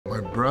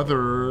my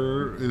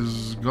brother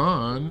is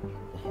gone.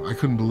 I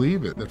couldn't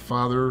believe it, that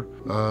father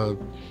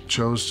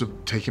chose to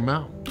take him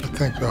out. I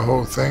think the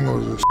whole thing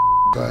was a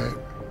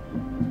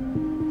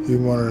thing. He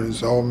wanted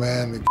his old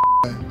man to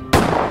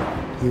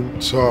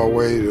he saw a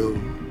way to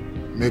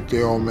make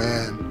the old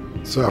man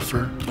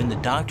suffer. When the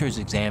doctors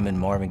examined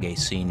Marvin Gaye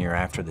Sr.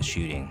 after the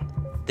shooting,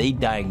 they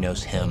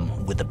diagnosed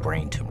him with a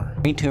brain tumor.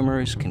 Brain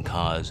tumors can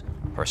cause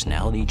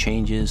personality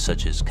changes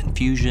such as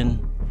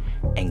confusion,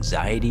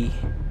 anxiety,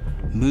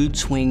 mood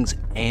swings,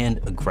 and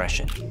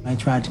aggression. I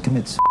tried to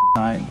commit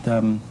suicide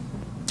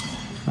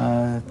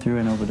through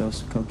an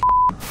overdose of cocaine.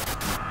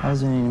 I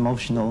was in an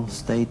emotional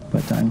state,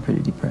 but I'm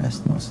pretty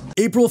depressed mostly.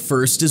 April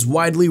 1st is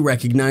widely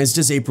recognized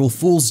as April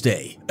Fool's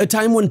Day, a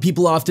time when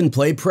people often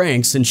play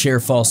pranks and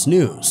share false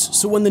news.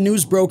 So when the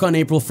news broke on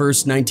April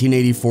 1st,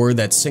 1984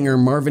 that singer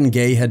Marvin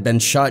Gaye had been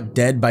shot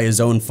dead by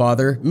his own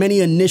father, many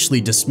initially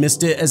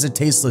dismissed it as a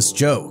tasteless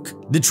joke.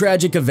 The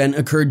tragic event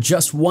occurred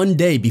just one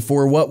day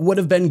before what would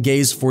have been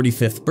Gaye's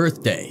 45th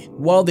birthday.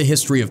 While the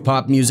history of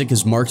pop music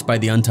is marked by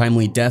the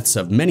untimely deaths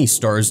of many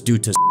stars due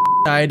to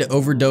suicide,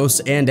 overdose,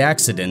 and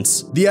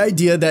accidents, the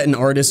idea that an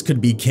artist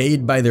could be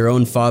K'd by their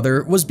own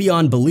father was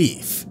beyond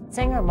belief.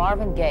 Singer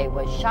Marvin Gaye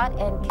was shot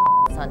and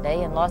killed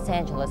Sunday in Los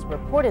Angeles,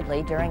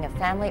 reportedly during a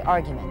family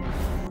argument.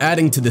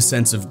 Adding to the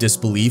sense of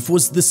disbelief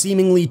was the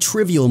seemingly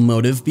trivial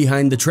motive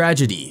behind the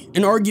tragedy,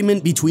 an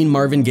argument between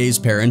Marvin Gaye's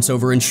parents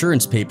over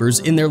insurance papers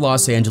in their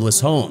Los Angeles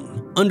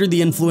home. Under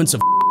the influence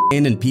of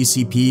and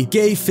PCP,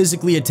 Gaye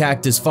physically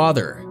attacked his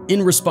father.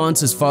 In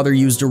response, his father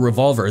used a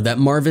revolver that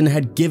Marvin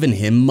had given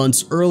him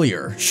months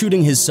earlier,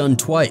 shooting his son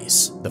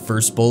twice. The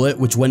first bullet,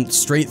 which went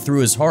straight through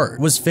his heart,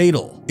 was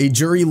fatal. A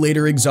jury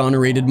later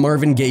exonerated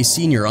Marvin Gaye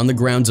Sr. on the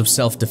grounds of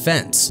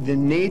self-defense. The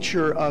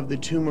nature of the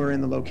tumor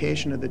and the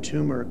location of the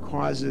tumor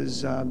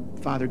causes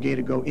Father Gaye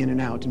to go in and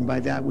out, and by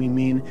that we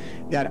mean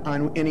that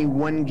on any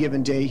one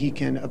given day he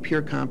can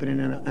appear competent,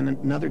 and on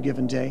another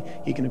given day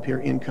he can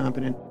appear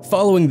incompetent.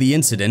 Following the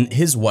incident,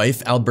 his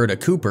wife, Alberta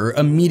Cooper,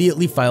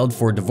 immediately filed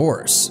for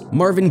divorce.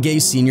 Marvin Gaye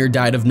Sr.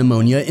 died of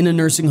pneumonia in a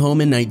nursing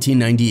home in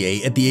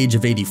 1998 at the age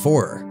of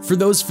 84. For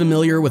those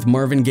familiar with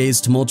Marvin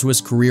Gaye's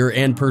tumultuous career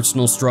and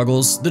personal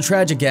struggles, the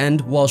tragic end,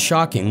 while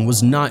shocking,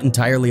 was not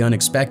entirely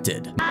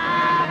unexpected.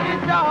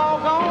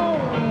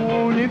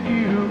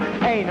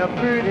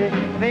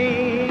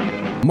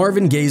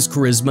 Marvin Gaye's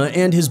charisma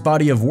and his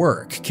body of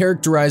work,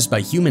 characterized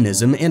by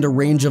humanism and a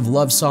range of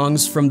love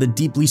songs from the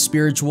deeply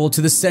spiritual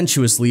to the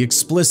sensuously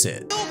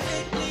explicit,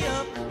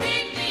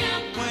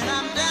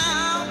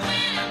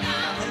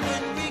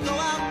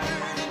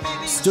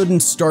 stood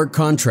in stark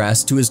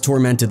contrast to his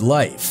tormented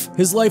life.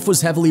 His life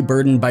was heavily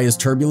burdened by his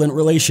turbulent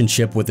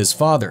relationship with his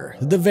father,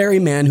 the very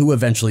man who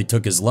eventually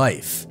took his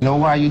life. You know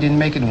why you didn't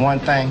make it? One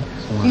thing.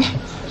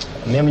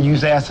 Remember you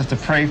used to ask us to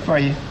pray for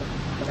you?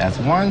 That's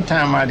one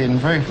time I didn't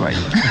pray for you.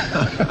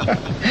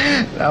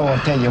 I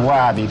won't tell you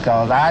why,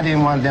 because I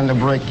didn't want them to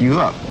break you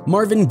up.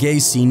 Marvin Gaye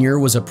Sr.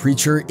 was a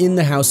preacher in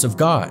the House of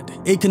God,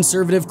 a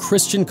conservative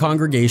Christian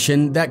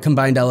congregation that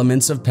combined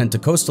elements of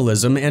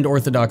Pentecostalism and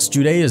Orthodox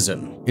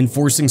Judaism,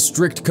 enforcing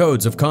strict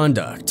codes of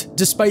conduct.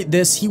 Despite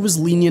this, he was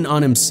lenient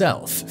on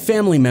himself.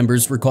 Family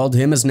members recalled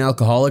him as an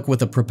alcoholic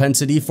with a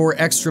propensity for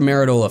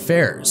extramarital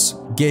affairs.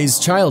 Gaye's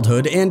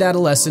childhood and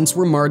adolescence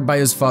were marred by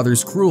his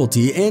father's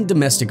cruelty and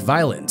domestic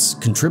violence,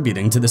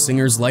 contributing to the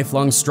singer's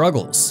lifelong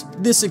struggles.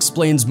 This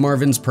explains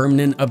Marvin's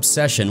permanent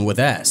obsession with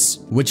S,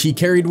 which he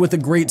carried with a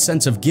great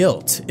sense of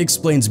guilt,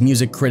 explains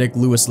music critic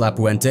Louis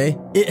Lapuente.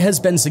 It has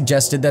been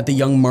suggested that the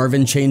young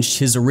Marvin changed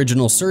his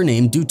original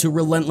surname due to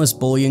relentless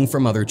bullying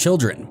from other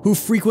children, who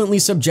frequently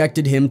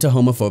subjected him to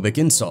homophobic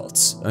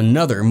insults.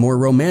 Another, more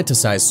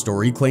romanticized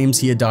story claims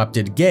he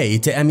adopted Gaye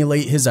to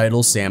emulate his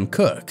idol Sam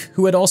Cooke,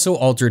 who had also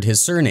altered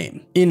his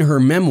surname. In her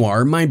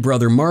memoir, My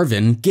Brother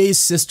Marvin, Gaye's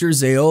sister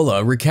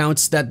Zeola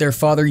recounts that their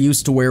father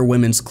used to wear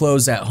women's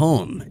clothes at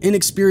home, an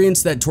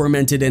experience that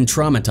tormented and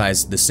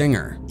traumatized the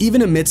singer.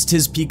 Even amidst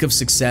his peak of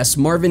success,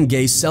 Marvin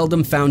Gaye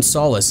seldom found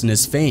solace in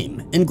his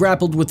fame and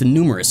grappled with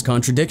numerous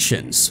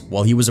contradictions.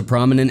 While he was a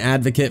prominent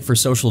advocate for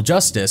social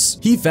justice,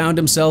 he found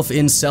himself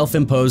in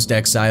self-imposed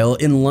exile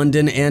in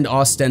London and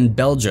Ostend,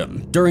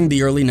 Belgium, during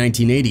the early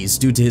 1980s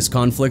due to his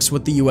conflicts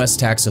with the US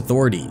tax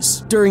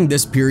authorities. During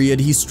this period,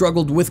 he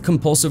struggled with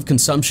compulsive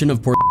consumption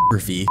of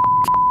pornography,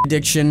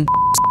 addiction,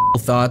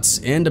 thoughts,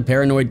 and a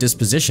paranoid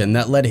disposition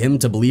that led him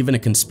to believe in a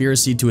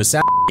conspiracy to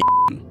assassinate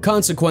him.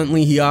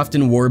 Consequently, he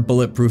often wore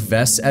bulletproof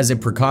vests as a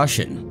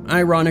precaution.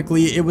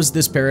 Ironically, it was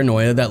this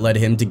paranoia that led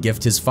him to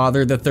gift his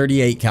father the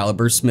 .38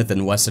 caliber Smith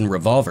 & Wesson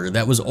revolver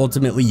that was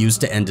ultimately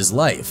used to end his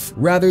life,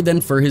 rather than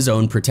for his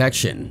own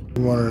protection.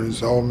 He wanted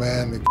his old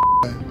man to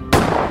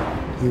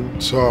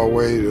he saw a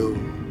way to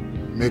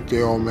make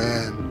the old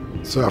man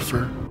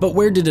suffer. But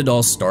where did it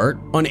all start?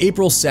 On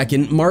April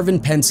 2nd,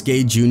 Marvin Pence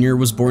Gaye Jr.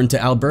 was born to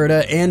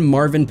Alberta and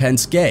Marvin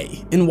Pence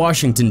Gaye in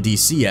Washington,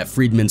 D.C. at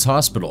Freedman's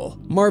Hospital.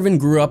 Marvin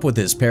grew up with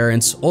his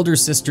parents, older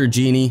sister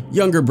Jeannie,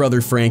 younger brother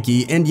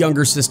Frankie, and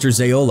younger sister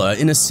Zayola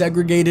in a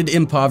segregated,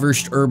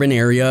 impoverished urban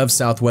area of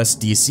southwest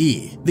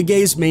D.C. The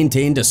Gays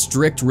maintained a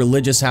strict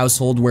religious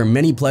household where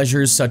many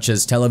pleasures such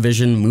as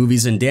television,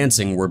 movies, and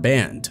dancing were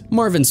banned.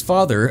 Marvin's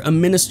father, a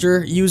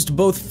minister, used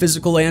both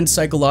physical and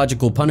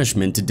psychological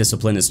punishment to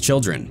discipline his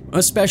children,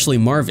 especially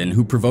Marvin,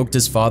 who provoked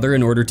his father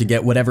in order to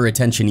get whatever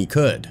attention he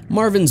could.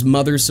 Marvin's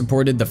mother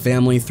supported the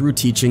family through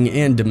teaching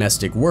and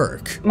domestic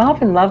work.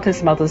 Marvin loved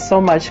his mother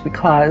so much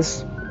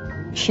because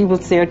she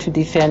was there to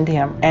defend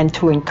him and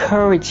to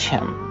encourage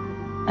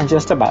him in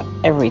just about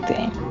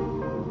everything.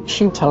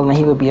 She told him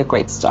he would be a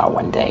great star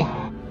one day.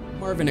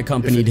 Marvin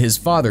accompanied his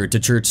father to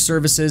church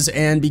services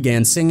and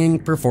began singing,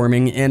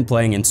 performing, and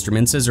playing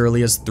instruments as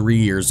early as 3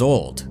 years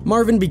old.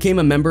 Marvin became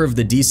a member of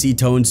the DC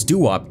Tones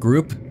doo-wop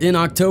group. In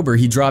October,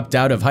 he dropped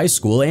out of high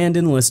school and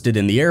enlisted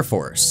in the Air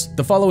Force.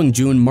 The following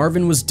June,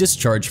 Marvin was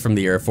discharged from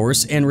the Air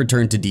Force and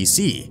returned to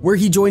DC, where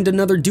he joined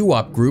another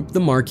doo-wop group, the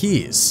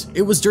Marquis.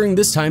 It was during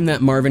this time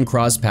that Marvin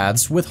crossed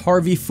paths with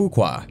Harvey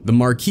Fuqua. The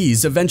Marquis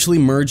eventually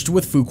merged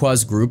with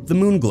Fuqua's group, the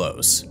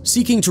Moonglows.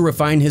 Seeking to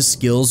refine his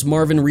skills,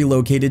 Marvin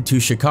relocated to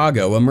Chicago,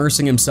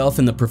 immersing himself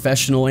in the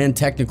professional and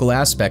technical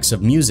aspects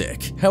of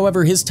music.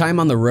 However, his time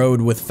on the road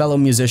with fellow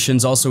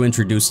musicians also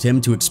introduced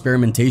him to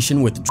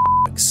experimentation with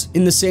drugs.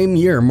 In the same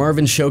year,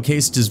 Marvin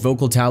showcased his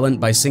vocal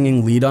talent by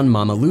singing lead on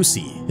Mama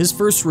Lucy, his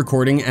first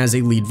recording as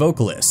a lead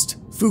vocalist.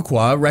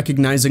 Fuqua,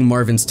 recognizing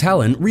Marvin's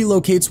talent,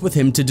 relocates with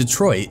him to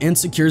Detroit and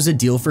secures a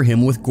deal for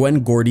him with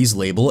Gwen Gordy's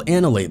label,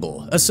 Anna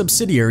Label, a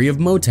subsidiary of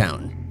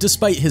Motown.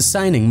 Despite his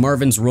signing,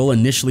 Marvin's role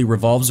initially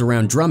revolves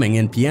around drumming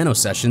and piano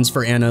sessions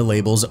for Anna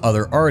Label's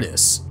other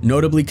artists,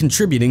 notably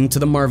contributing to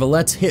the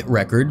Marvelettes' hit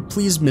record,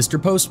 Please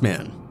Mr.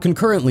 Postman.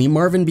 Concurrently,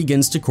 Marvin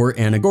begins to court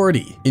Anna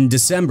Gordy. In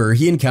December,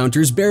 he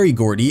encounters Berry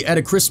Gordy at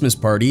a Christmas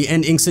party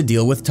and inks a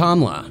deal with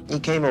Tamla. He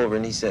came over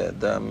and he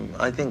said,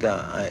 I think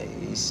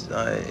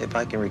if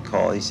I can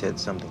recall, he said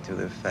something to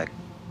the effect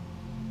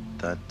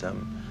that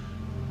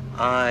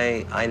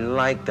I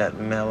like that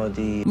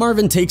melody.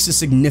 Marvin takes a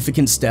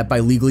significant step by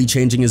legally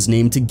changing his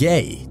name to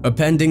Gaye,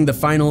 appending the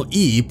final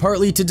E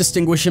partly to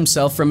distinguish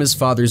himself from his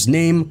father's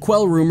name,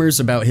 quell rumors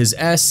about his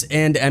S,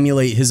 and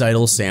emulate his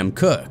idol Sam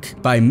Cooke.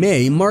 By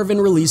May, Marvin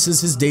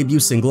releases his debut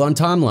single on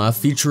Tamla,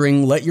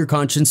 featuring Let Your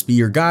Conscience Be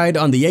Your Guide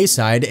on the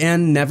A-side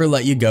and Never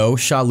Let You Go,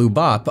 Shalu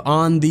Bop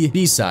on the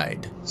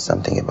B-side.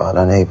 Something about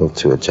unable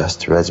to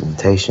adjust to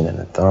regimentation and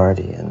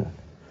authority and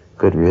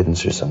good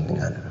riddance or something,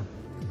 I don't know.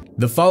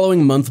 The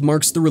following month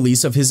marks the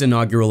release of his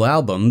inaugural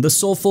album, The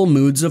Soulful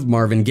Moods of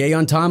Marvin Gaye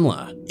on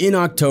Tamla. In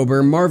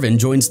October, Marvin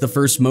joins the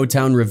First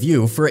Motown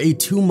Revue for a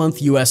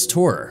 2-month US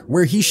tour,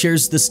 where he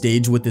shares the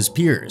stage with his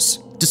peers.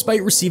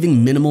 Despite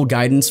receiving minimal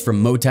guidance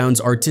from Motown's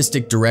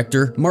artistic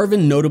director,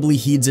 Marvin notably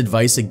heeds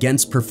advice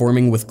against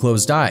performing with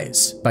closed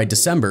eyes. By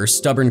December,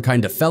 Stubborn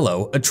Kinda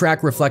Fellow, a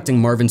track reflecting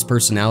Marvin's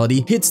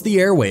personality, hits the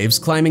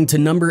airwaves, climbing to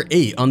number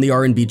 8 on the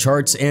R&B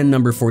charts and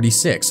number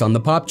 46 on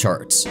the pop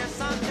charts.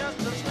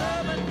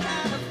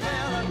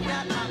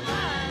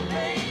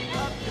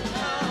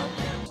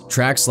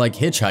 Tracks like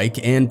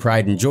Hitchhike and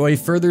Pride and Joy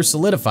further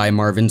solidify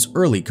Marvin's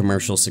early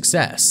commercial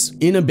success.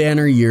 In a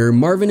banner year,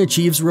 Marvin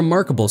achieves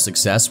remarkable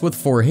success with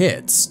 4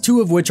 hits,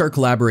 2 of which are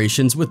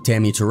collaborations with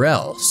Tammy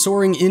Terrell,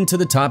 soaring into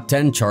the top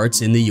 10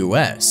 charts in the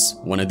US.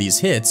 One of these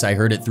hits, I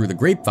Heard It Through the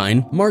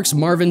Grapevine, marks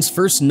Marvin's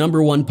first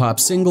 #1 pop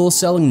single,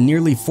 selling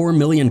nearly 4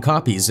 million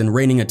copies and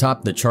reigning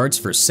atop the charts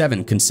for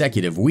 7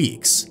 consecutive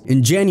weeks.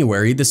 In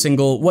January, the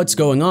single What's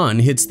Going On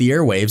hits the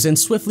airwaves and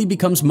swiftly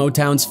becomes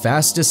Motown's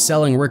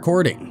fastest-selling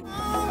recording.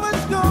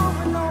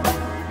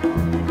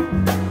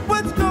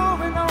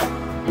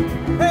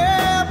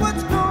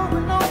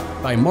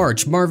 By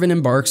March, Marvin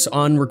embarks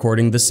on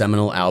recording the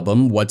seminal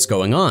album, What's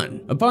Going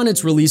On. Upon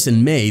its release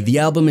in May, the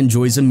album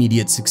enjoys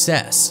immediate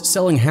success,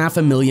 selling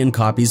 500,000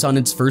 copies on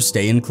its first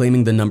day and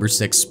claiming the number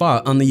 6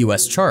 spot on the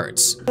US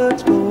charts.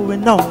 What's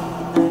going on?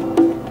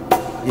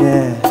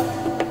 Yeah.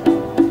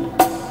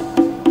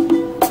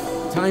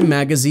 Time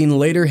magazine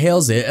later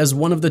hails it as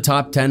one of the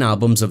top 10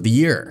 albums of the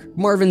year.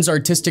 Marvin's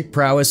artistic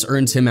prowess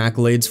earns him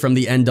accolades from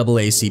the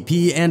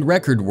NAACP and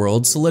record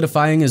world,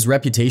 solidifying his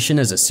reputation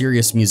as a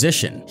serious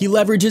musician. He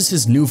leverages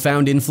his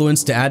newfound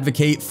influence to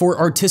advocate for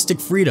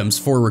artistic freedoms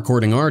for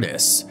recording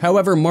artists.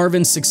 However,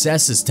 Marvin's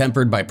success is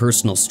tempered by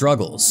personal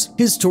struggles.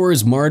 His tour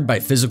is marred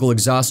by physical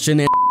exhaustion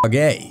and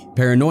Gaye.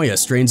 Paranoia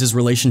strains his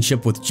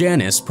relationship with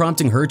Janice,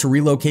 prompting her to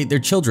relocate their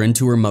children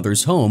to her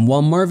mother's home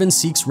while Marvin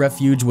seeks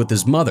refuge with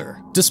his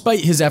mother.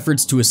 Despite his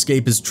efforts to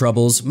escape his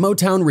troubles,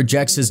 Motown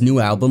rejects his new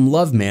album,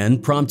 Love Man,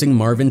 prompting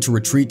Marvin to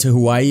retreat to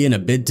Hawaii in a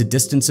bid to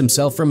distance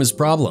himself from his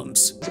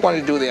problems. He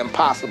wanted to do the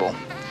impossible,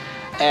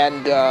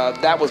 and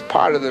that was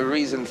part of the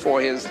reason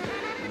for his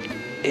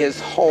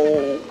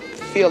whole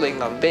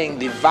feeling of being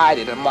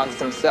divided amongst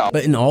himself.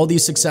 But in all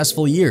these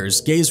successful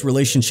years, Gaye's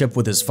relationship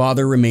with his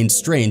father remained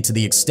strained to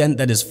the extent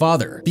that his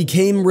father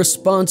became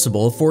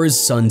responsible for his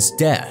son's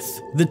death.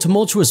 The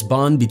tumultuous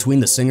bond between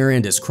the singer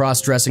and his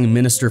cross-dressing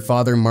minister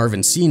father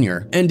Marvin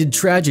Sr. ended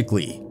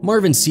tragically.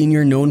 Marvin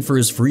Sr., known for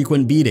his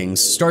frequent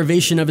beatings,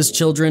 starvation of his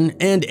children,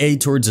 and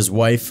towards his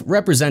wife,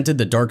 represented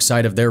the dark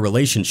side of their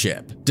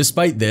relationship.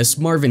 Despite this,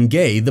 Marvin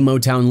Gaye, the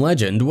Motown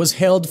legend, was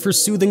hailed for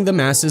soothing the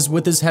masses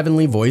with his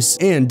heavenly voice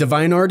and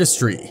divine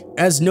artistry,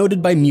 as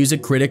noted by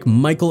music critic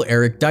Michael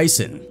Eric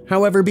Dyson.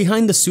 However,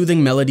 behind the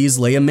soothing melodies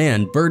lay a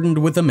man burdened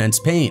with immense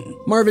pain.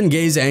 Marvin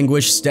Gaye's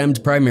anguish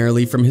stemmed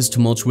primarily from his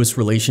tumultuous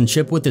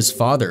relationship with his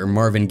father,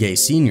 Marvin Gaye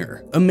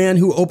Sr., a man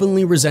who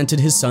openly resented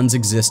his son's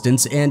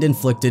existence and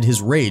inflicted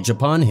his rage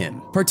upon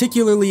him,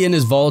 particularly in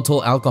his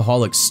volatile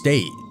alcoholic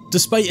state.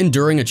 Despite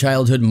enduring a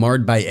childhood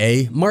marred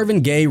by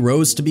Marvin Gaye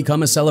rose to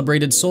become a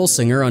celebrated soul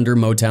singer under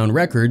Motown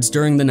Records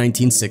during the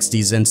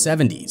 1960s and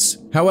 70s.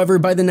 However,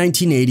 by the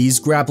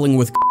 1980s, grappling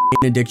with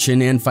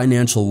addiction and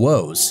financial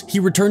woes, he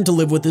returned to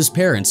live with his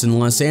parents in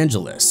Los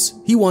Angeles.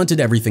 He wanted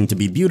everything to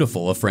be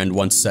beautiful, a friend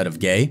once said of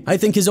Gaye. I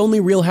think his only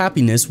real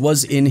happiness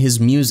was in his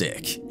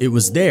music. It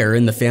was there,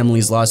 in the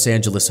family's Los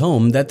Angeles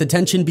home, that the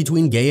tension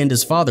between Gaye and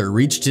his father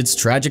reached its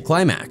tragic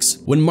climax,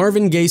 when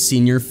Marvin Gaye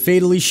Sr.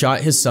 fatally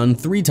shot his son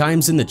 3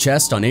 times in the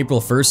chest on April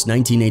 1st,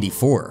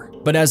 1984.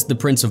 But as the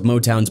Prince of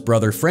Motown's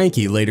brother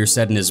Frankie later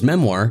said in his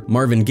memoir,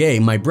 Marvin Gaye,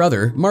 my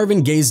brother,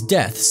 Marvin Gaye's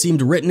death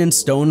seemed written in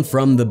stone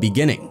from the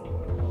beginning.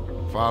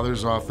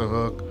 Father's off the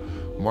hook,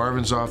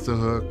 Marvin's off the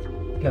hook,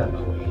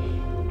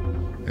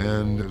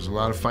 and there's a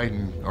lot of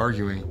fighting,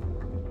 arguing.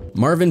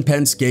 Marvin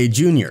Pence Gaye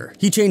Jr.,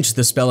 he changed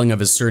the spelling of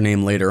his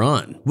surname later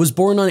on, was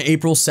born on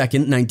April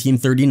 2nd,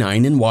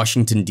 1939 in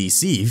Washington,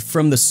 D.C.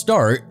 From the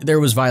start, there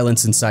was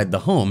violence inside the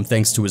home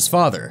thanks to his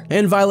father,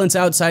 and violence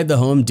outside the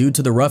home due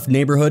to the rough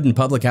neighborhood and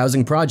public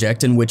housing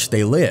project in which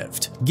they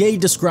lived. Gaye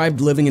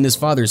described living in his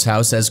father's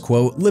house as,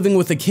 quote, living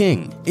with a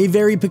king, a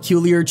very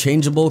peculiar,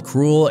 changeable,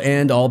 cruel,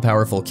 and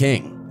all-powerful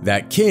king.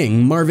 That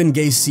king, Marvin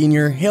Gaye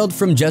Sr., hailed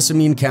from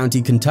Jessamine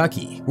County,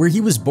 Kentucky, where he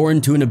was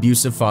born to an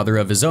abusive father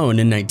of his own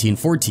in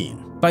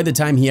 1914. By the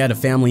time he had a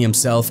family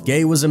himself,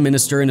 Gaye was a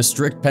minister in a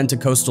strict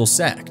Pentecostal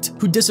sect,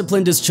 who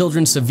disciplined his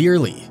children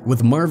severely,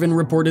 with Marvin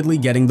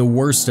reportedly getting the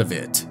worst of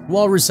it.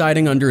 While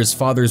residing under his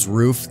father's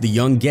roof, the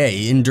young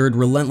Gaye endured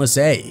relentless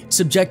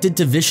subjected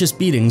to vicious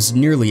beatings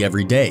nearly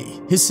every day.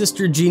 His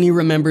sister Jeannie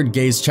remembered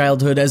Gaye's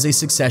childhood as a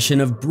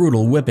succession of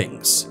brutal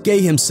whippings.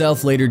 Gaye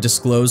himself later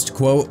disclosed,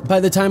 quote, by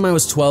the time I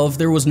was 12,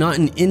 there was not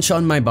an inch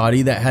on my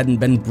body that hadn't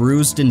been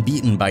bruised and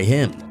beaten by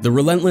him. The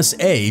relentless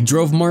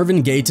drove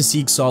Marvin Gaye to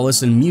seek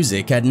solace in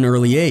music at an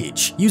early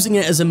age, using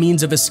it as a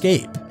means of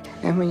escape.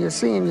 And when you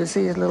see him, you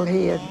see his little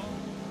head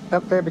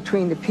up there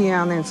between the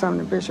piano and some of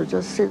the bishop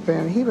just sit there,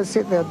 and he would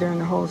sit there during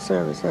the whole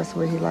service. That's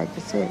what he liked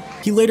to sit.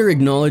 He later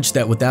acknowledged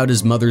that without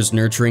his mother's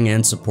nurturing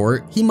and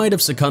support, he might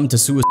have succumbed to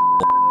suicide.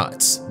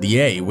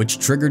 The which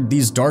triggered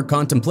these dark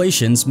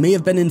contemplations, may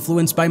have been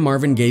influenced by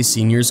Marvin Gaye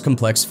Sr.'s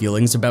complex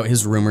feelings about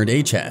his rumored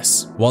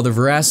HS. While the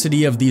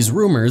veracity of these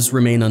rumors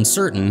remain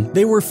uncertain,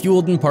 they were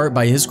fueled in part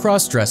by his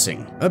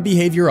cross-dressing, a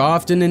behavior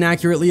often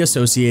inaccurately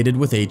associated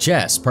with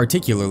HS,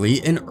 particularly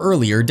in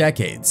earlier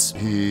decades.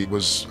 He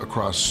was a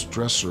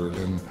cross-dresser,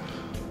 and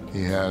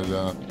he had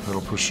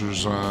pedal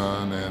pushers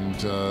on and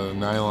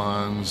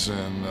nylons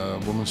and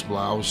a woman's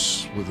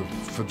blouse with a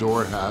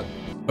fedora hat.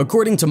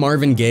 According to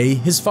Marvin Gaye,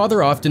 his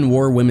father often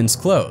wore women's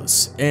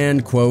clothes,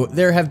 and, quote,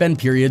 there have been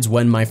periods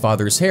when my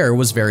father's hair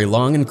was very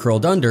long and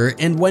curled under,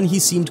 and when he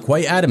seemed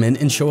quite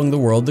adamant in showing the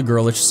world the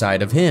girlish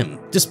side of him.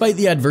 Despite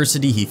the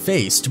adversity he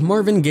faced,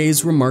 Marvin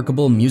Gaye's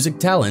remarkable music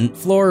talent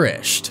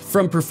flourished.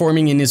 From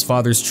performing in his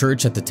father's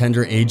church at the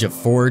tender age of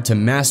 4 to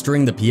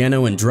mastering the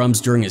piano and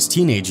drums during his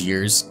teenage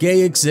years,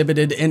 Gaye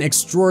exhibited an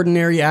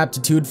extraordinary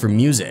aptitude for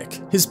music.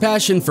 His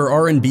passion for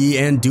R&B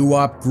and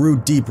doo-wop grew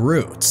deep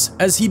roots.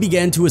 As he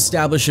began to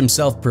establish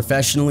himself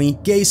professionally,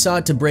 Gaye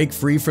sought to break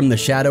free from the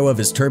shadow of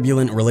his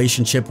turbulent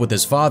relationship with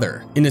his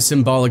father. In a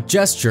symbolic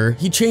gesture,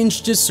 he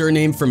changed his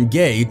surname from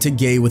Gaye to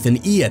Gaye with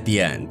an E at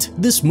the end.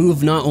 This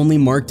move not only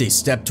marked a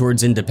step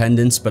towards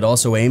independence, but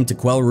also aimed to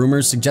quell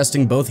rumors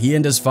suggesting both he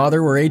and his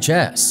father were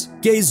HS.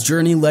 Gaye's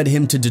journey led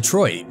him to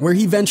Detroit, where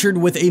he ventured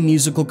with a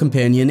musical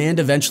companion and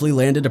eventually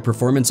landed a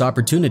performance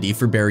opportunity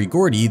for Berry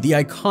Gordy, the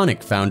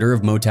iconic founder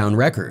of Motown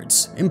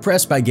Records.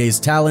 Impressed by Gaye's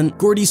talent,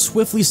 Gordy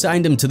swiftly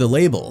signed him to the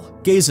label.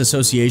 Gaye's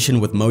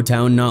association with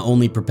Motown not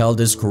only propelled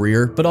his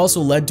career, but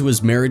also led to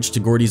his marriage to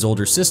Gordy's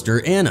older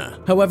sister, Anna.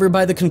 However,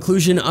 by the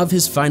conclusion of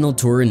his final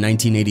tour in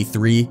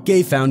 1983,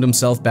 Gaye found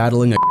himself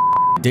battling a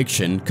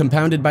addiction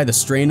compounded by the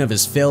strain of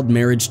his failed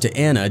marriage to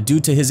Anna due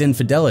to his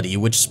infidelity,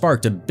 which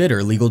sparked a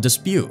bitter legal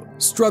dispute.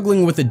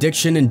 Struggling with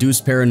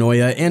addiction-induced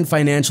paranoia and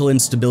financial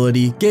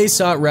instability, Gaye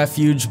sought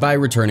refuge by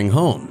returning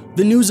home.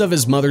 The news of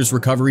his mother's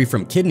recovery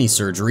from kidney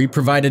surgery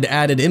provided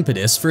added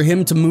impetus for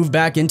him to move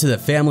back into the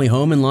family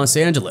home in Los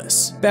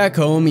Angeles. Back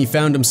home, he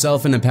found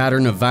himself in a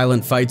pattern of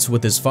violent fights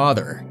with his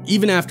father.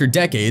 Even after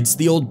decades,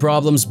 the old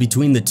problems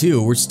between the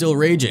two were still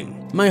raging.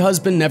 "My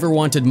husband never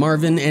wanted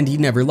Marvin and he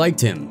never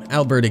liked him,"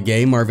 Alberta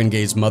Gaye, Marvin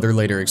Gaye's mother,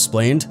 later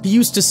explained. "He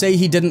used to say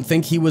he didn't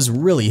think he was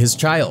really his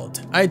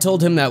child. I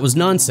told him that was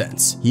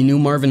nonsense. He knew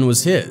Marvin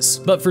was his,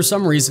 but for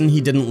some reason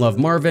he didn't love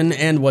Marvin,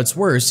 and what's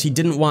worse, he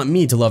didn't want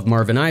me to love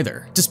Marvin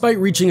either." Despite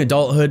reaching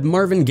adulthood,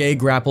 Marvin Gaye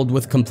grappled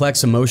with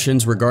complex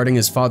emotions regarding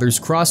his father's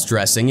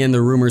cross-dressing and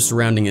the rumors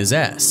surrounding his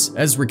S.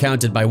 As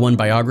recounted by one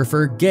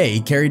biographer, Gaye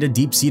carried a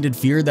deep-seated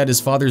fear that his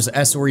father's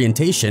S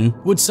orientation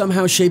would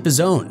somehow shape his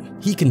own.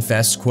 He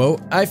confessed, quote,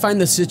 "I find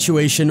the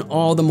situation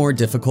all the more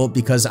difficult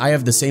because I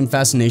have the same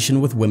fascination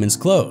with women's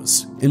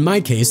clothes. In my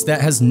case,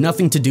 that has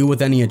nothing to do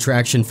with any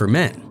attraction for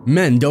men.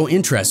 Men don't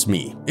interest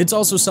me. It's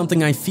also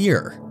something I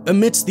fear."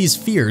 Amidst these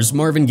fears,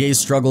 Marvin Gaye's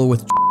struggle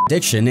with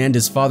addiction and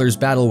his father's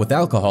battle with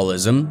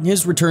alcoholism,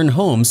 his return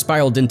home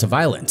spiraled into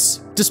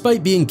violence.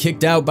 Despite being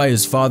kicked out by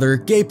his father,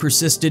 Gaye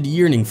persisted,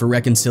 yearning for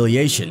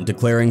reconciliation,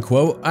 declaring,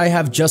 quote, "I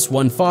have just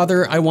one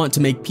father, I want to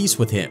make peace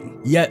with him."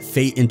 Yet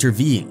fate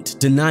intervened,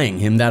 denying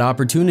him that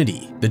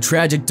opportunity. The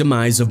tragic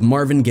demise of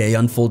Marvin Gaye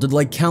unfolded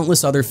like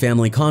countless other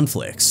family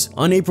conflicts.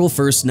 On April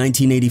 1st,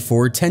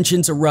 1984,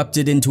 tensions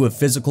erupted into a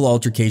physical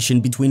altercation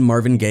between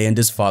Marvin Gaye and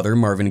his father,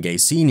 Marvin Gaye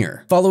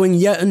Sr., following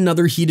yet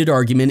another heated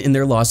argument in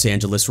their Los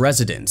Angeles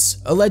residence.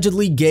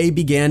 Allegedly, Gaye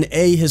began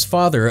his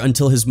father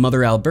until his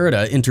mother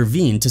Alberta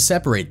intervened to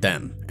separate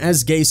them.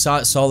 As Gaye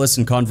sought solace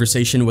in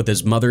conversation with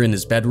his mother in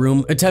his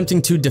bedroom,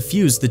 attempting to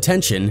diffuse the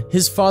tension,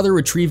 his father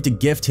retrieved a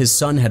gift his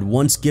son had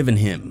once given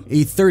him,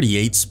 a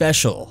 .38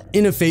 Special.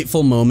 In a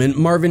fateful moment,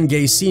 Marvin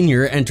Gaye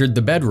Sr. entered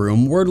the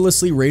bedroom,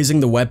 wordlessly raising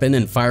the weapon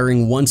and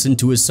firing once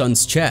into his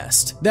son's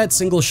chest. That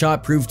single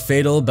shot proved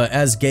fatal, but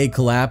as Gaye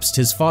collapsed,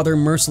 his father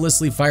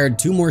mercilessly fired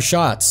 2 more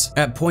shots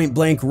at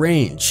point-blank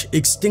range,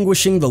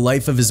 extinguishing the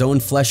life of his own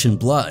flesh and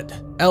blood.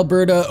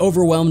 Alberta,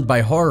 overwhelmed by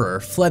horror,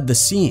 fled the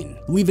scene,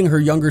 leaving her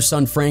younger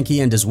son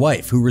Frankie and his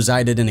wife, who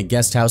resided in a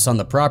guest house on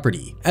the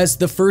property, as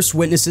the first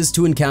witnesses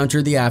to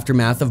encounter the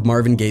aftermath of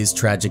Marvin Gaye's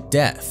tragic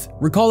death.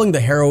 Recalling the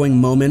harrowing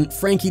moment,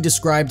 Frankie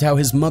described how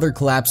his mother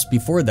collapsed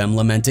before them,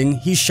 lamenting,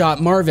 "He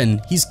shot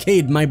Marvin, he's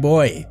Cade, my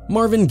boy."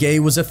 Marvin Gaye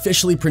was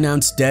officially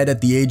pronounced dead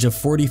at the age of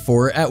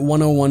 44 at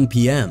 1:01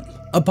 p.m.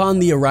 Upon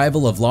the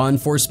arrival of law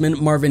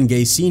enforcement, Marvin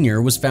Gaye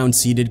Sr. was found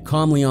seated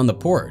calmly on the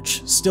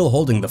porch, still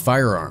holding the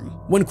firearm.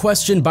 When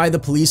questioned by the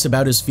police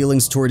about his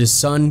feelings toward his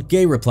son,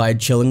 Gaye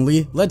replied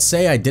chillingly, "Let's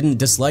say I didn't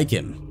dislike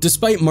him."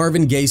 Despite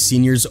Marvin Gaye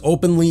Sr.'s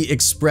openly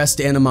expressed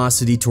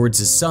animosity towards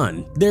his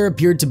son, there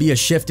appeared to be a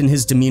shift in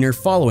his demeanor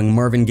following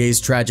Marvin Gaye's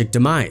tragic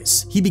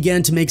demise. He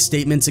began to make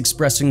statements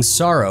expressing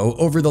sorrow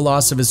over the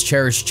loss of his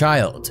cherished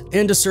child,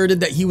 and asserted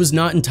that he was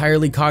not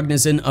entirely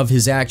cognizant of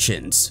his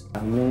actions.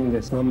 I mean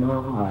this from my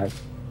heart.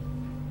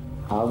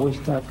 I wish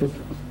I could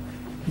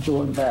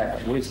do it back.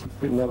 It's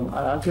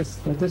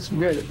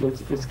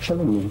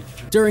killing me.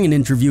 During an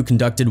interview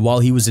conducted while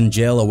he was in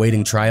jail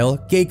awaiting trial,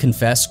 Gaye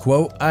confessed,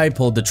 quote, "I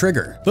pulled the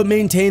trigger," but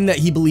maintained that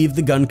he believed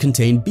the gun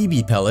contained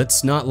BB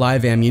pellets, not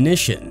live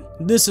ammunition.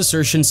 This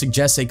assertion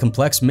suggests a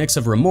complex mix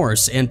of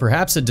remorse and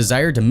perhaps a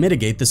desire to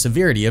mitigate the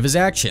severity of his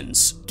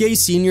actions. Gaye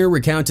Sr.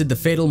 recounted the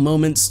fatal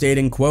moment,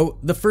 stating, quote,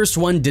 "The first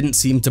one didn't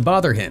seem to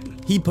bother him.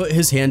 He put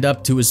his hand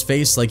up to his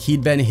face like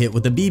he'd been hit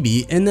with a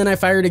BB, and then I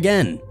fired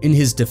again." In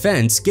his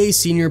defense, Gaye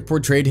Sr.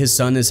 portrayed his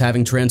son as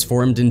having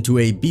transformed into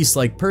a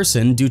beast-like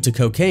person due to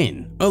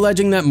cocaine,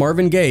 alleging that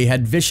Marvin Gaye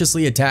had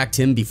viciously attacked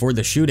him before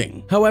the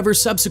shooting. However,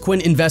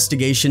 subsequent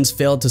investigations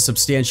failed to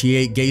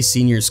substantiate Gaye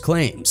Sr.'s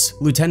claims.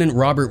 Lieutenant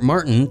Robert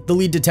Martin, the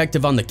lead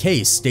detective on the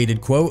case,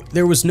 stated, quote,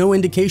 "There was no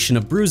indication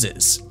of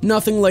bruises.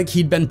 Nothing like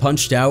he'd been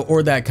punched out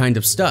or that kind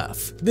of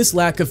stuff." This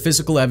lack of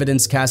physical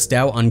evidence cast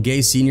doubt on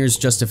Gaye Sr.'s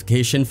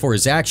justification for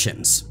his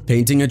actions,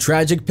 painting a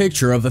tragic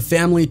picture of a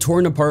family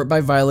torn apart by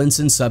violence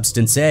and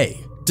substance A.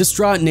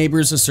 Distraught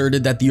neighbors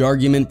asserted that the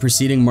argument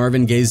preceding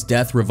Marvin Gaye's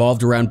death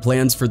revolved around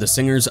plans for the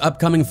singer's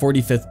upcoming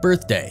 45th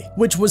birthday,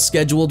 which was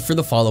scheduled for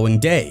the following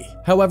day.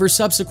 However,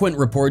 subsequent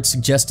reports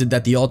suggested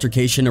that the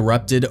altercation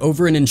erupted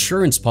over an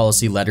insurance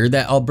policy letter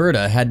that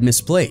Alberta had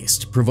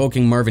misplaced,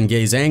 provoking Marvin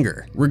Gaye's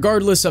anger.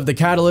 Regardless of the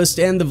catalyst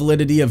and the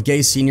validity of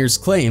Gaye Sr.'s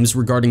claims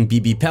regarding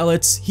BB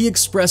pellets, he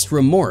expressed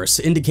remorse,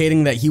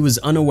 indicating that he was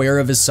unaware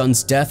of his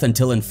son's death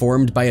until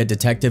informed by a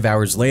detective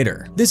hours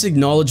later. This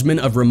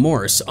acknowledgement of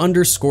remorse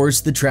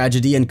underscores the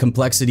tragedy and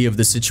complexity of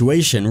the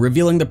situation,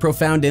 revealing the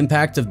profound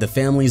impact of the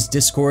family's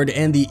discord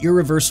and the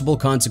irreversible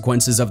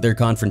consequences of their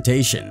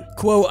confrontation.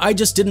 Quote, "I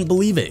just didn't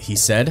believe it," he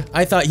said.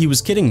 "I thought he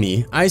was kidding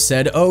me. I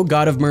said, oh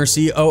God of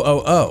mercy,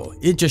 oh.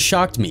 It just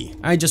shocked me.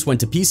 I just went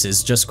to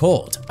pieces, just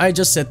cold. I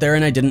just sat there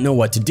and I didn't know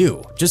what to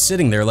do, just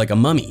sitting there like a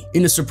mummy."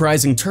 In a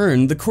surprising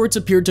turn, the courts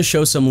appeared to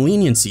show some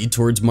leniency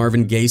towards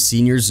Marvin Gaye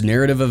Sr.'s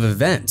narrative of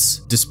events,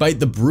 despite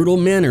the brutal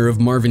manner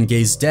of Marvin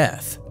Gaye's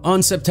death.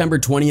 On September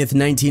 20th,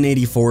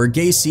 1984,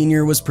 Gaye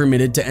Sr. was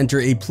permitted to enter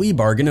a plea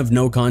bargain of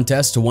no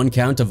contest to 1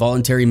 count of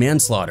voluntary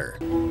manslaughter.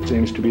 It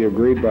seems to be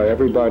agreed by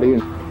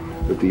everybody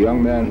that the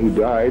young man who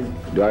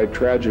died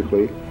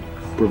tragically,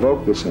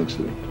 provoked this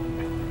incident,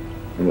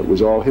 and it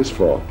was all his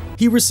fault.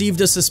 He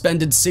received a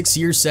suspended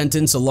 6-year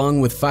sentence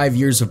along with 5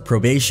 years of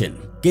probation.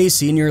 Gaye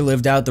Sr.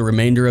 lived out the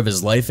remainder of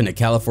his life in a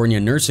California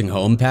nursing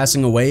home,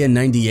 passing away in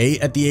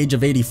 '98 at the age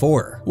of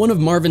 84. One of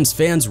Marvin's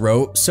fans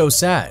wrote, "So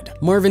sad.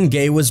 Marvin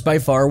Gaye was by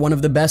far one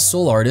of the best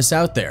soul artists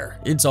out there.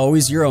 It's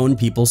always your own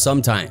people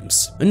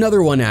sometimes."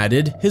 Another one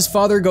added, "His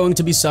father going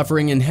to be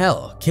suffering in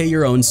hell. K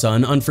your own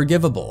son,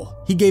 unforgivable."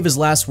 He gave his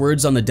last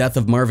words on the death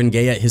of Marvin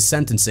Gaye at his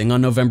sentencing on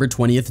November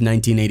 20th,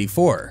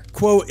 1984.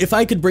 Quote, "If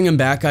I could bring him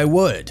back, I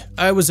would.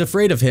 I was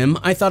afraid of him.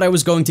 I thought I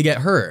was going to get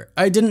hurt.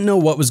 I didn't know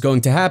what was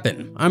going to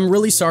happen. I'm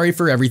really sorry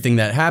for everything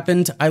that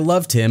happened. I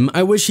loved him.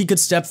 I wish he could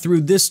step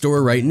through this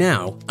door right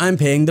now. I'm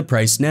paying the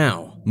price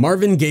now."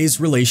 Marvin Gaye's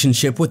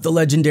relationship with the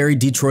legendary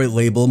Detroit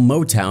label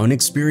Motown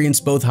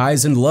experienced both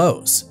highs and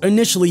lows.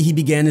 Initially, he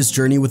began his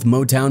journey with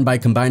Motown by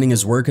combining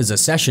his work as a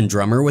session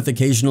drummer with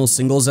occasional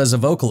singles as a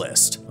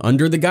vocalist,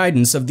 under the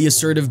guidance of the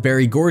assertive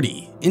Berry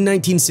Gordy. In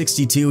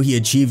 1962, he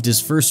achieved his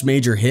first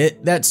major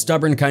hit, That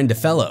Stubborn Kinda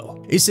Fellow.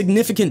 A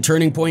significant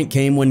turning point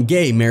came when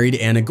Gaye married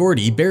Anna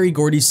Gordy, Berry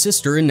Gordy's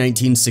sister, in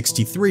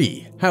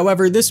 1963.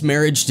 However, this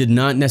marriage did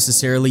not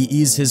necessarily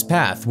ease his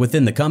path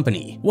within the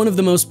company. One of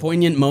the most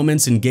poignant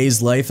moments in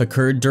Gaye's life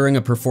occurred during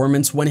a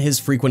performance when his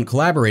frequent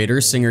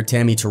collaborator, singer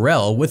Tammy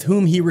Terrell, with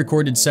whom he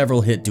recorded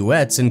several hit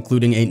duets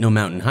including Ain't No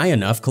Mountain High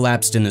Enough,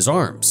 collapsed in his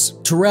arms.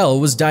 Terrell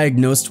was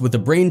diagnosed with a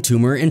brain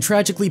tumor and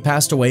tragically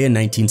passed away in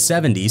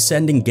 1970,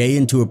 sending Gaye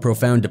into a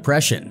profound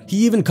depression.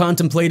 He even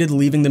contemplated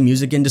leaving the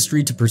music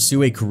industry to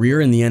pursue a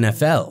career in the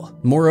NFL.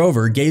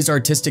 Moreover, Gaye's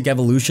artistic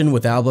evolution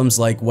with albums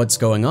like What's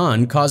Going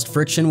On caused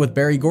friction with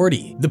Berry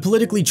Gordy. The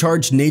politically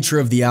charged nature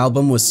of the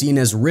album was seen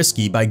as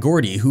risky by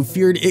Gordy, who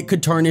feared it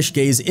could tarnish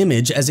Gaye's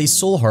image as a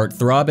soul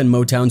heartthrob and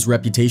Motown's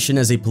reputation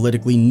as a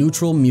politically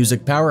neutral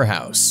music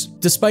powerhouse.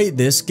 Despite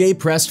this, Gaye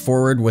pressed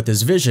forward with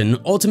his vision,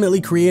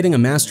 ultimately creating a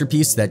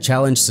masterpiece that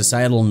challenged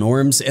societal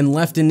norms and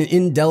left an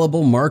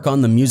indelible mark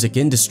on the music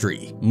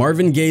industry.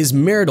 Marvin Gaye's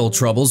marital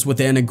troubles with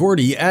Anna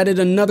Gordy added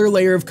another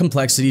layer of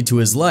complexity to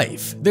his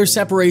life. Their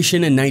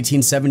separation in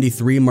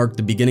 1973 marked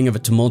the beginning of a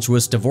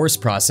tumultuous divorce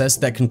process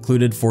that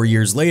concluded 4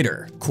 years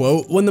later.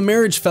 Quote, "When the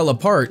marriage fell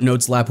apart,"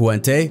 notes La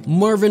Puente,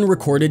 "Marvin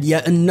recorded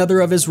yet another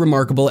of his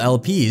remarkable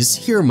LPs,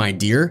 Here My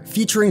Dear,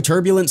 featuring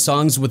turbulent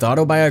songs with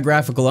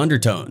autobiographical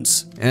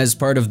undertones. As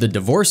part of the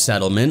divorce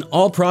settlement,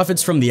 all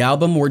profits from the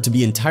album were to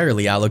be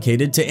entirely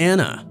allocated to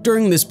Anna."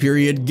 During this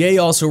period, Gaye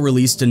also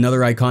released another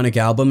iconic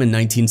album in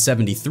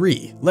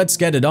 1973, Let's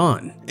Get It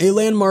On, a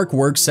landmark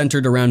work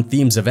centered around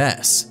themes of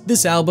S.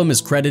 This album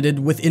is credited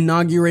with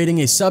inaugurating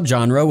a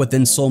subgenre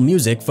within soul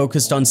music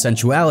focused on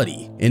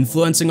sensuality,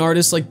 influencing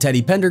artists like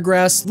Teddy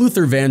Pendergrass,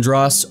 Luther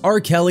Vandross, R.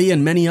 Kelly,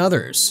 and many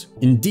others.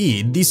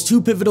 Indeed, these two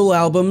pivotal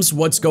albums,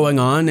 What's Going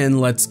On and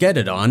Let's Get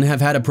It On,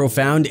 have had a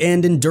profound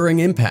and enduring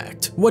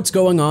impact. What's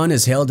Going On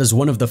is hailed as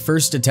one of the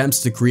first attempts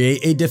to create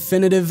a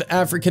definitive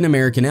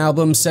African-American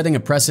album, setting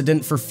a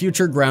precedent for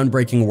future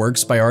groundbreaking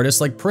works by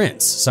artists like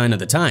Prince, Sign of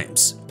the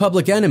Times,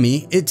 Public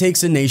Enemy, It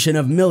Takes a Nation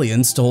of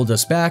Millions to Hold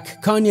Us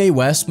Back, Kanye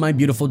West, My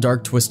Beautiful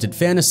Dark Twisted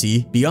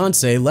Fantasy,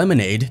 Beyoncé,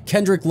 Lemonade,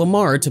 Kendrick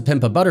Lamar, To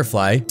Pimp a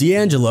Butterfly,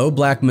 D'Angelo,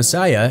 Black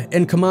Messiah,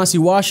 and Kamasi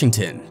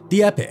Washington,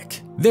 The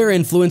Epic. Their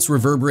influence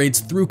reverberates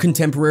through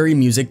contemporary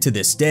music to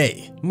this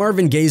day.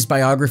 Marvin Gaye's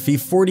biography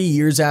 40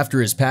 years after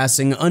his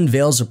passing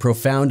unveils a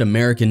profound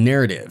American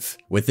narrative.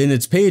 Within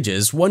its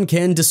pages, one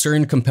can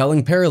discern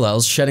compelling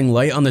parallels shedding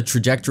light on the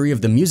trajectory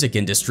of the music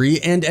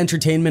industry and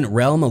entertainment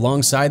realm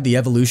alongside the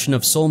evolution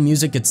of soul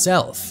music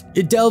itself.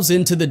 It delves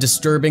into the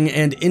disturbing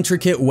and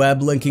intricate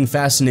web linking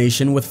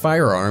fascination with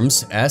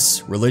firearms,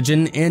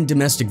 religion, and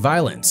domestic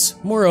violence.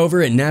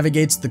 Moreover, it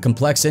navigates the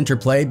complex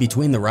interplay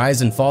between the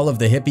rise and fall of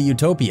the hippie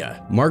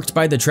utopia, marked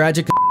by the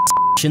tragic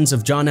assassinations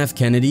of John F.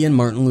 Kennedy and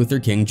Martin Luther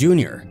King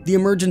Jr., the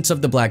emergence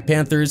of the Black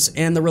Panthers,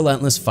 and the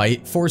relentless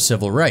fight for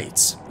civil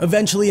rights,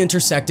 eventually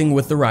intersecting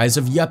with the rise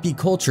of yuppie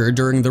culture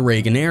during the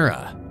Reagan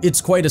era.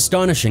 It's quite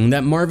astonishing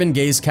that Marvin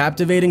Gaye's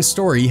captivating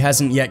story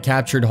hasn't yet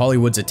captured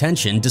Hollywood's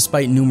attention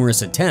despite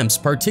numerous attempts,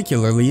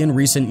 particularly in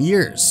recent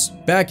years.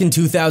 Back in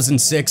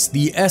 2006,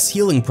 the S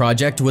Healing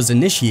Project was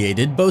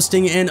initiated,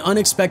 boasting an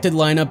unexpected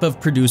lineup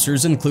of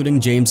producers including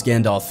James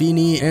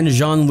Gandolfini and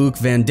Jean-Luc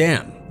Van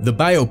Damme. The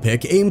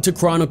biopic aimed to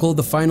chronicle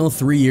the final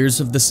 3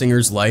 years of the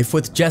singer's life,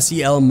 with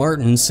Jesse L.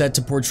 Martin set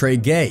to portray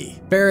Gaye,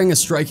 bearing a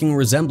striking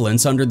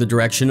resemblance under the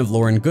direction of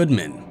Lauren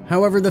Goodman.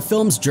 However, the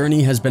film's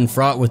journey has been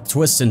fraught with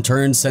twists and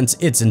turns since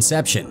its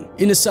inception.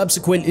 In a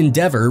subsequent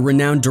endeavor,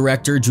 renowned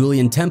director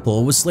Julian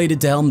Temple was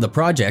slated to helm the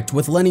project,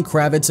 with Lenny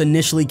Kravitz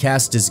initially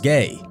cast as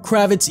Gaye.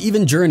 Kravitz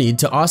even journeyed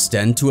to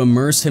Ostend to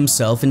immerse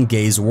himself in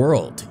Gaye's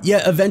world,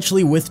 yet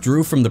eventually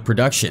withdrew from the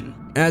production.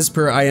 As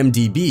per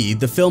IMDb,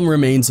 the film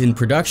remains in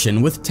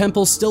production, with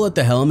Temple still at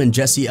the helm and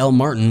Jesse L.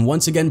 Martin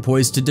once again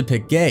poised to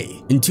depict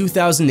Gaye. In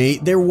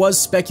 2008, there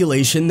was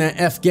speculation that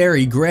F.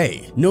 Gary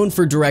Gray, known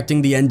for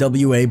directing the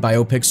NWA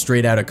biopic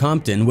Straight Outta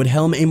Compton, would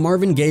helm a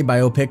Marvin Gaye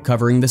biopic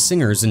covering the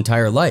singer's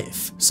entire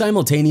life.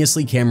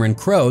 Simultaneously, Cameron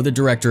Crowe, the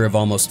director of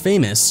Almost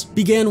Famous,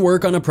 began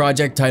work on a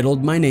project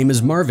titled My Name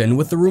is Marvin,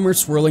 with the rumor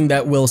swirling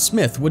that Will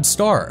Smith would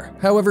star.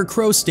 However,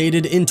 Crowe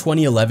stated in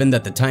 2011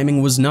 that the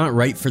timing was not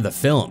right for the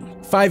film.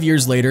 5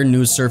 years later,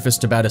 news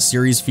surfaced about a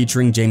series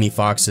featuring Jamie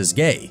Foxx as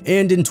Gaye,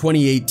 and in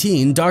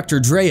 2018, Dr.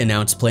 Dre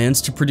announced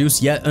plans to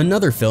produce yet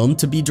another film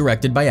to be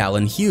directed by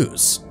Alan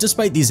Hughes.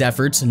 Despite these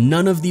efforts,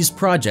 none of these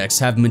projects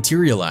have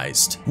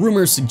materialized.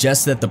 Rumors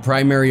suggest that the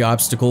primary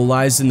obstacle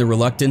lies in the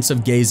reluctance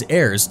of Gaye's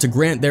heirs to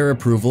grant their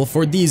approval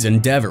for these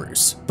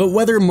endeavors. But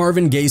whether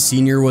Marvin Gaye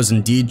Sr. was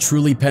indeed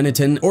truly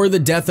penitent, or the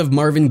death of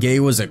Marvin Gaye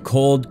was a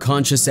cold,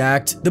 conscious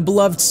act, the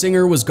beloved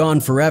singer was gone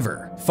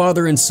forever.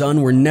 Father and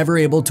son were never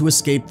able to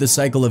escape the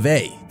cycle of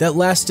A that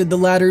lasted the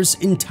latter's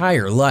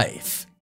entire life.